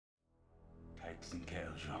trumpets and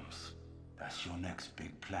kettle drums. That's your next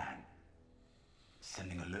big plan.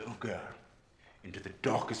 Sending a little girl into the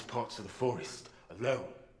darkest parts of the forest, alone.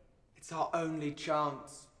 It's our only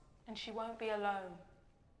chance. And she won't be alone.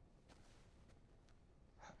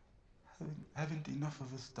 Haven't enough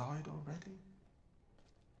of us died already?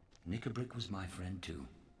 Knickerbrick was my friend too,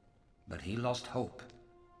 but he lost hope.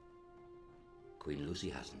 Queen Lucy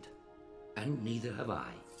hasn't, and neither have I.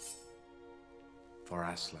 For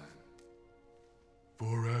Aslan.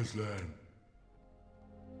 For Aslan.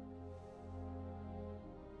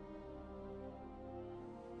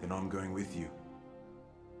 Then I'm going with you.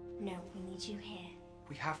 No, we need you here.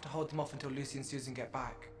 We have to hold them off until Lucy and Susan get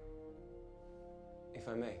back. If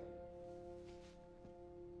I may.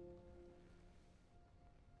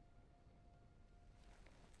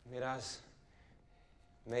 Miraz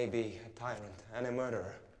may be a tyrant and a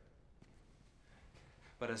murderer.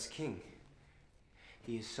 But as king,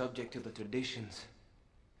 he is subject to the traditions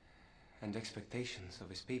and expectations of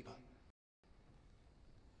his people.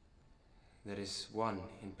 There is one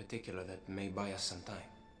in particular that may buy us some time.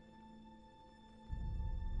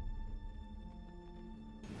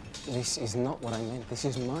 This is not what I meant. This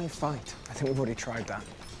is my fight. I think we've already tried that.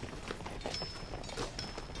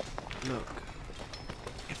 Look,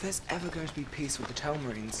 if there's ever going to be peace with the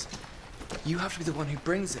Telmarines, you have to be the one who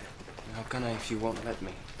brings it. How can I if you won't let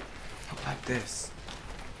me? Not like this.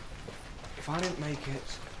 If I don't make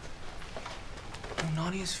it,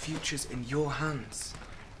 Narnia's future's in your hands.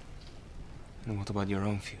 And what about your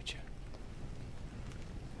own future?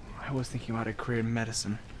 I was thinking about a career in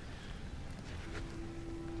medicine.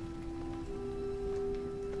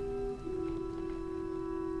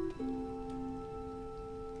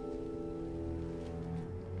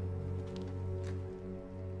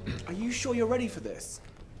 Are you sure you're ready for this?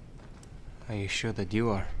 Are you sure that you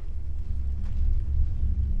are?